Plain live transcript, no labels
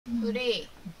우리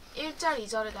 1절,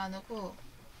 2절을 나누고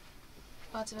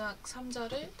마지막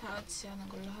 3절을 다 같이 하는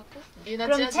걸로 하고 유나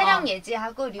그럼 찌어서. 채령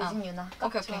예지하고 류진 유나.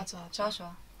 오케이. 좋아.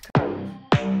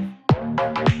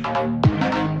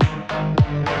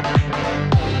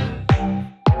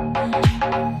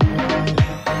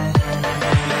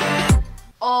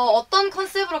 어떤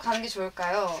컨셉으로 가는 게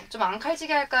좋을까요? 좀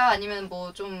앙칼지게 할까요? 아니면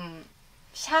뭐 좀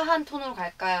샤한 톤으로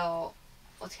갈까요?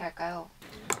 어떻게 할까요?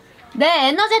 네,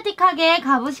 에너제틱하게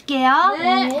가보실게요.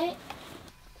 네.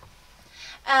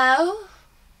 아우.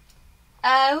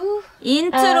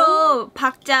 인트로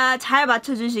박자 잘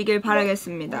맞춰주시길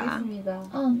바라겠습니다. 알겠습니다.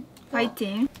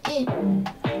 파이팅.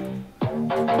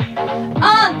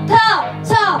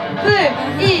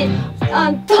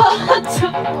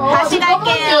 다시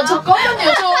갈게요.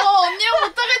 잠깐만요. 저 언니랑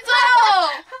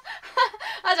못하겠어요.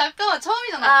 아 잠깐만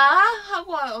처음이잖아.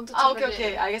 하고 와.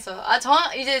 오케이 알겠어.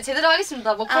 이제 제대로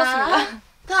하겠습니다. 못 풀었습니다.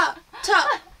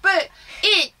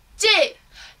 ITZY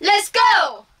Let's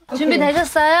go.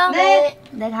 준비되셨어요? 네.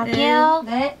 네, 갈게요.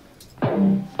 네.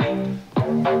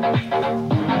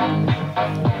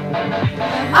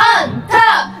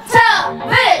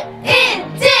 UNTOUCHABLE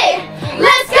ITZY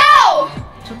Let's go.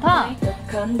 좋다.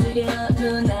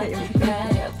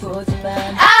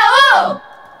 아우.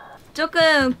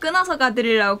 조금 끊어서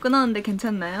가드리려고 끊었는데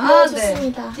괜찮나요? 네.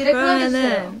 좋습니다. 디렉 끊어주세요.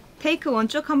 그러면은 테이크 원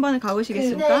쭉 한 번에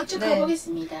가보시겠습니까? 네, 쭉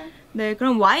가보겠습니다. 네,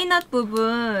 그럼 Why Not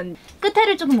부분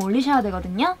끝에를 조금 올리셔야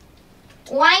되거든요.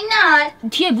 Why not?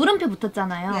 뒤에 물음표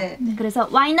붙었잖아요. 네. 그래서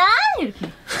why not?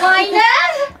 이렇게. Why not?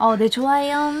 네,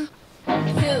 좋아요.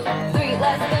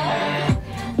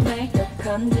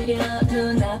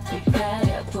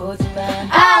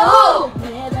 아우.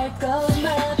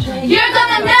 You're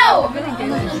gonna know.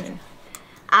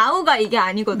 아우가 이게 네,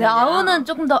 아니거든요. 아우는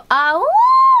조금 더 아우.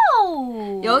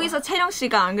 여기서 채령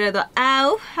씨가 안 그래도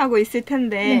아우 하고 있을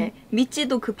텐데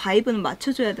미찌도 그 바이브는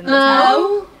맞춰줘야 된다.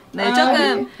 아우. 네,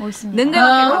 조금 옳습니다.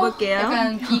 능글맞게 가볼게요.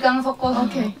 약간 비강 섞어서.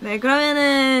 오케이. 네,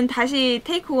 그러면은 다시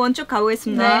테이크 원 쭉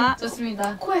가보겠습니다. 네,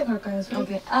 좋습니다. 코에 걸까요, 저?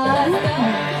 오케이. 아우.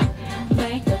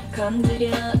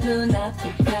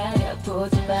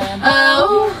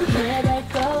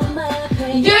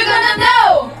 You're gonna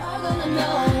know.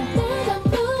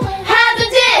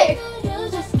 하든지.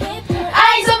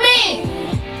 Eyes on me.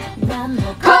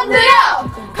 건드려.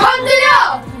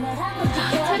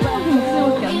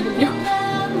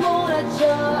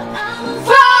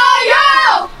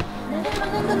 Fire.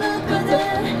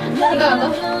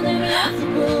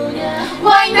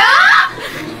 Why not?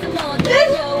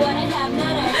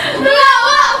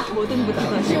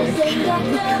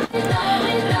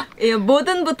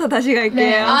 뭐든부터 다시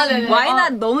갈게요. 네네. Why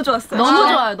Not 너무 좋았어요. 너무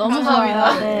좋아요. 너무 감사합니다.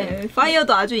 좋아요. 네. 네,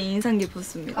 파이어도 아주 인상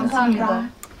깊었습니다. 감사합니다.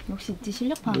 역시 있지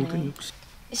실력파네.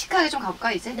 시크하게 좀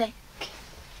가볼까 이제? 네.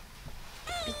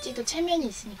 미찌도 체면이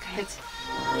있으니까요. 그치.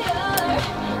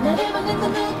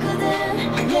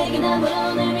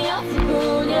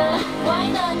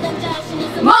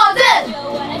 뭐든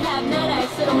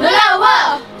놀라워.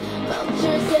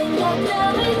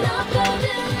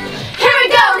 Here we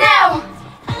go now.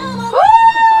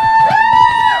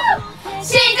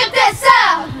 시작됐어.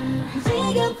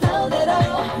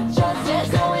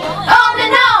 On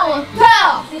and on.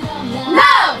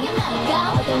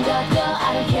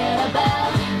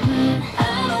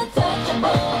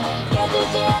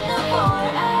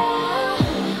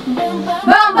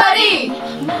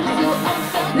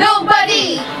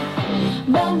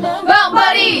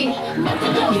 Nobody.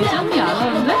 예전이 안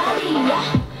하는데?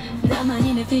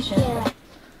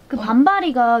 그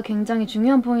반바리가 굉장히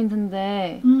중요한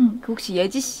포인트인데 그 혹시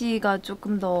예지 씨가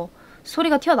조금 더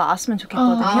소리가 튀어 나왔으면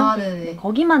좋겠거든요. 네네.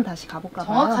 거기만 다시 가볼까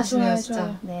봐요. 정확하시네요, 좋아요, 진짜.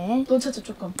 좋아요. 네. 놓쳤죠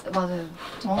조금. 맞아요.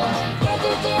 정확하시네요.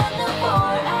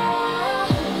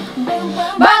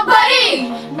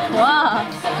 Nobody. 와.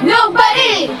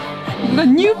 Nobody. 뭔가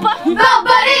뉴바리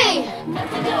Nobody.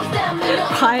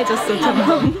 과해졌어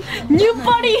점점.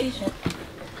 뉴바리.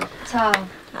 자,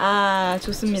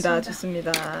 좋습니다.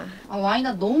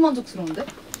 와인아 너무 만족스러운데?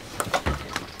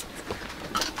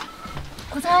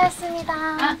 고생하셨습니다.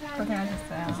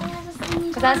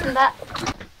 고생하셨습니다.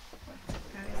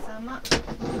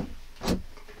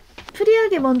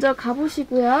 프리하게 먼저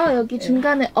가보시고요. 여기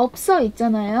중간에 없어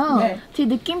있잖아요. 네. 뒤에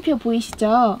느낌표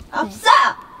보이시죠?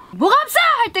 뭐가 없어!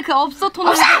 할 때 그 없어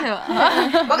톤을 해주세요.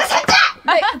 뭐가 살짝.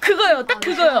 네, 그거요. 딱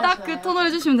그거요. 딱 그 톤을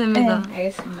해주시면 됩니다.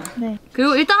 알겠습니다. 네.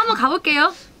 그리고 일단 한번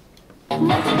가볼게요.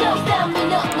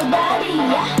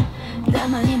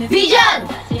 Vision.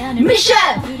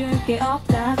 Mission.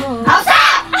 없어.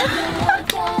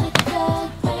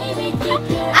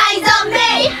 Eyes on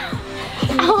me.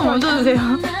 먼저 주세요.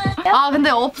 아 근데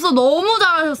없어 너무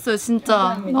잘하셨어요 진짜.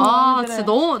 감사합니다. 아 진짜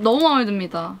너무 마음에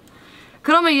듭니다.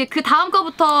 그러면 이게 그 다음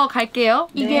거부터 갈게요.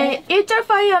 이게 1절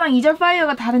파이어랑 2절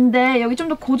파이어가 다른데 여기 좀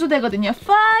더 고조되거든요.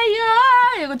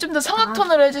 파이어! 이거 좀 더 성악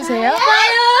톤으로 해주세요.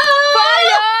 파이어!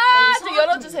 좀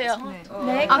열어주세요.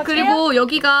 네. 아 그리고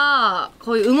여기가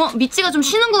거의 미찌가 좀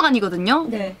쉬는 구간이거든요.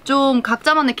 네. 좀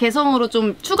각자만의 개성으로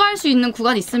좀 추가할 수 있는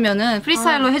구간 있으면은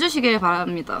프리스타일로 해주시길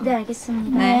바랍니다. 네,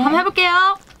 알겠습니다. 네, 한번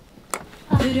해볼게요.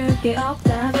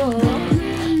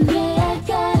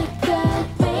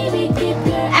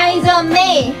 Eyes on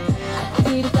me.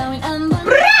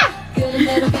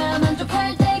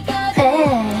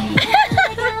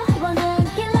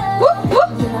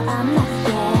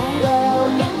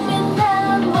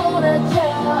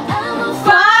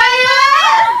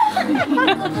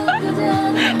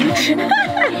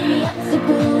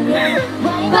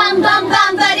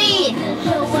 빰빰빰바리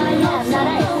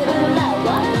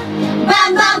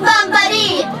빰빰빰바리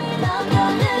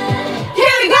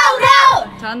Here we go now!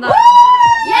 잘한다.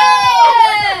 예!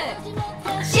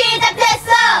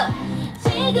 시작됐어!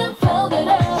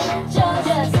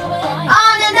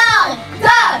 On and on!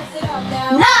 Go!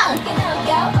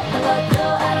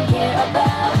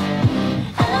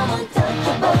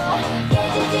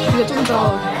 이거 좀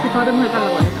더 그 발음을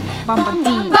해달라고 하니까.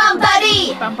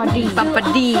 빰빠디. 빰바리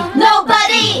빰빠디.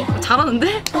 Nobody!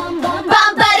 잘하는데?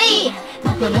 빰바리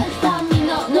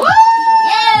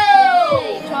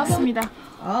좋았습니다.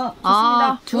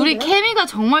 아, 둘이 케미가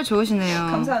정말 좋으시네요.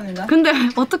 감사합니다. 근데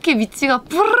어떻게 미치가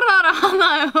뿌르라를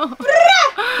하나요?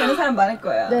 되는 사람 많을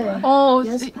거예요. 네.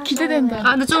 기대된다.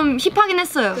 아, 근데 좀 힙하긴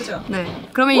했어요. 그죠? 네.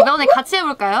 그러면 이번에 같이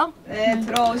해볼까요? 네,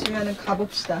 들어오시면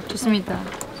가봅시다. 좋습니다.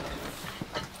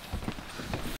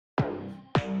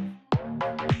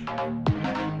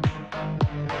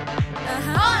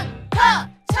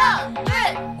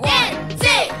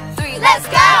 Let's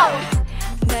go!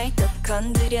 날 또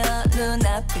건드려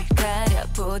눈앞을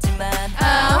가려보지만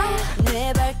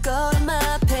내 발걸음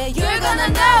앞에 You're gonna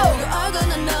know, you're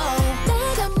gonna know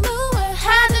내가 무얼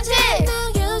하든지 No,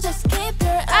 you just keep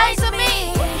your eyes on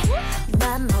me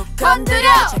난 못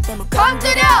건드려, 절대 못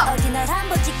건드려 어디 날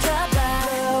한번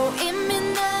지켜봐 이미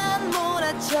난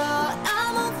몰아쳐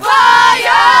I'm on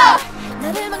fire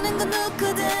나를 막는 건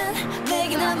누구든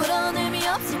내겐 아무런 의미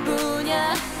없을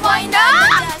뿐이야 Why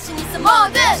not? 자신 있어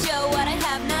뭐든 Show what I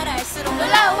have 날 알수록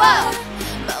놀라워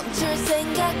멈출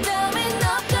생각 따윈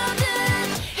없거든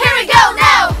Here we go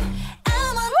now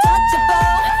I'm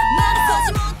untouchable 나를 서지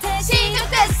못해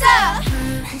시작됐어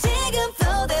지금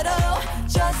flow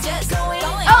just going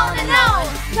on and on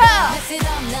Mess it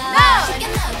up now 쉽게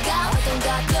나가 어떤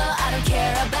것도 I don't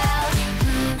care about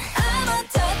I'm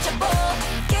untouchable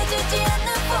깨지지 않는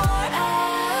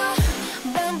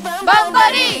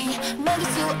Bambari 막을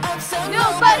수 없어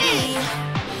Nobody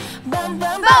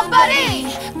Bambari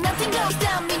Nothing gonna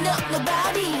stop me no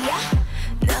nobody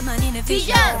나만이 내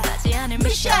vision 하지 않을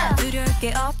mission 두려울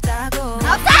게 없다고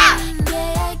없다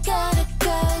Yeah I gotta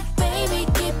go baby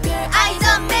keep your eyes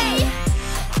on me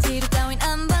뒤로 따윈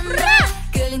안 봤나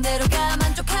끌린 대로 가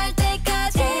만족할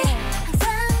때까지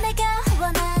항상 내가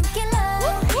원한 길로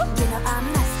You know I'm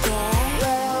not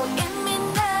scared 이미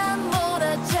난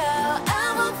몰아쳐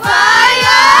I'm on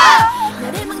fire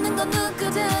나를 막는 건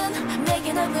누구든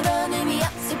내겐 아무런 의미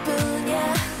없을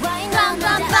뿐이야 Why not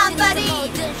나 자신 있어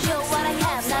뭐든 Show what I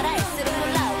have 날 알수록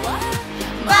놀라워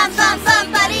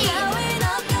빰빰빰바리 따윈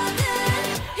없거든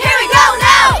Here we go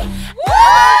now!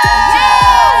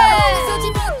 서지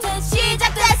못해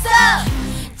시작됐어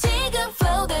지금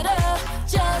flow대로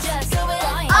just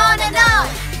going On and on!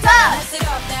 Go! Mess it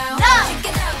up now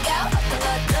쉽게 나가 어떤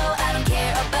것도 I don't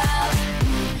care about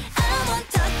I'm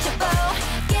untouchable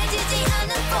깨지지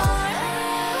않는 form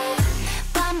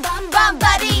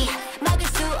빰바리 막을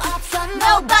수 없어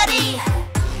Nobody!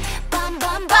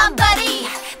 Bambari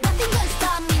Nothing gonna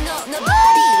stop me no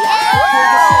nobody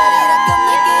시리라고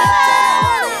내게 없잖아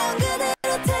원해온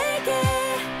그대로 take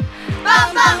it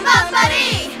빰빰빰바리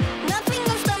Nothing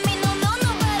gonna stop me no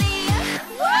nobody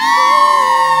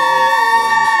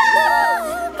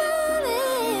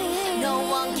No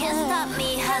one can stop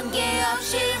me 한계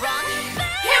없이 run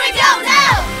Here we go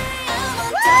now! I'm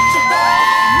untouchable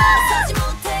멈서지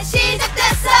못해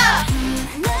시작됐어!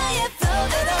 나의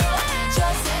flow대로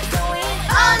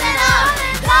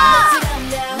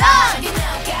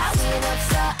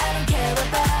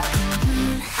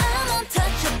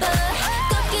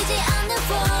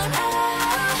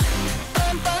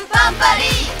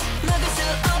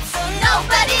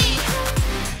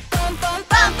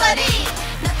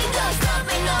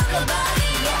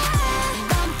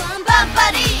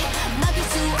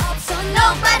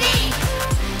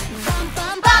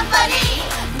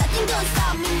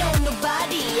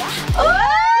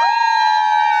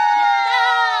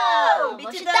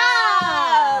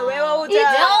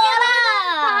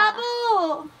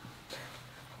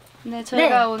네,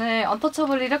 저희가 오늘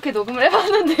언터처블 이렇게 녹음을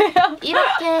해봤는데요.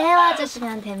 이렇게 해와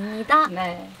주시면 됩니다.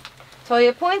 네.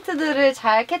 저희의 포인트들을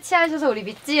잘 캐치하셔서 우리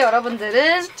미찌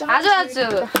여러분들은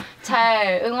아주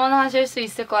잘 응원하실 수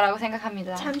있을 거라고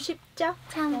생각합니다. 참 쉽죠?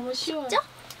 참 너무 쉬워요.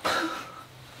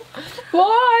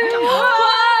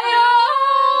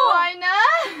 와이나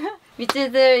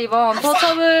미찌들 이번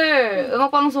언터처블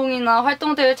음악방송이나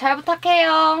활동들 잘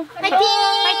부탁해요. 화이팅!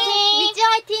 화이팅! 미지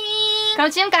화이팅! 그럼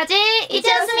지금까지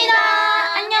이지였습니다.